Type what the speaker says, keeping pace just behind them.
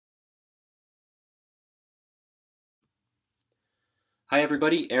Hi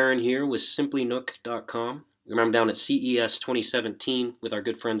everybody, Aaron here with SimplyNUC.com. Remember, I'm down at CES 2017 with our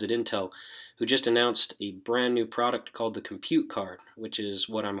good friends at Intel, who just announced a brand new product called the Compute Card, which is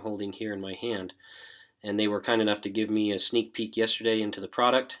what I'm holding here in my hand. And they were kind enough to give me a sneak peek yesterday into the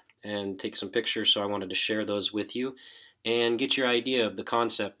product and take some pictures, so I wanted to share those with you and get your idea of the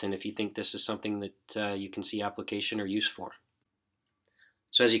concept and if you think this is something that you can see application or use for.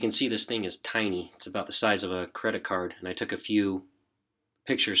 So as you can see, this thing is tiny. It's about the size of a credit card, and I took a few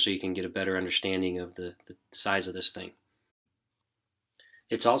pictures so you can get a better understanding of the size of this thing.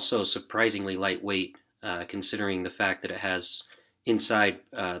 It's also surprisingly lightweight, considering the fact that it has inside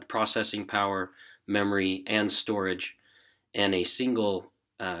processing power, memory, and storage, and a single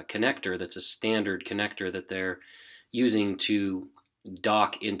connector that's a standard connector that they're using to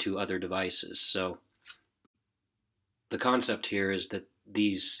dock into other devices. So the concept here is that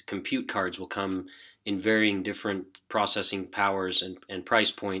these compute cards will come in varying different processing powers and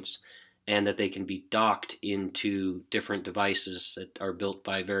price points, and that they can be docked into different devices that are built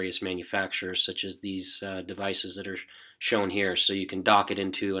by various manufacturers, such as these devices that are shown here. So you can dock it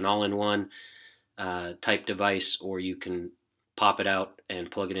into an all-in-one type device, or you can pop it out and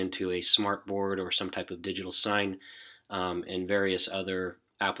plug it into a smart board or some type of digital sign, and various other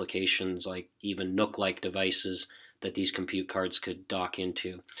applications, like even NUC-like devices that these compute cards could dock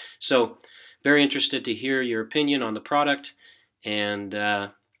into. So very interested to hear your opinion on the product and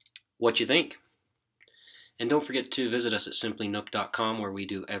what you think. And don't forget to visit us at SimplyNUC.com, where we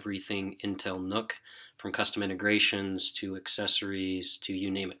do everything Intel NUC, from custom integrations to accessories to you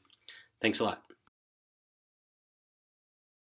name it. Thanks a lot.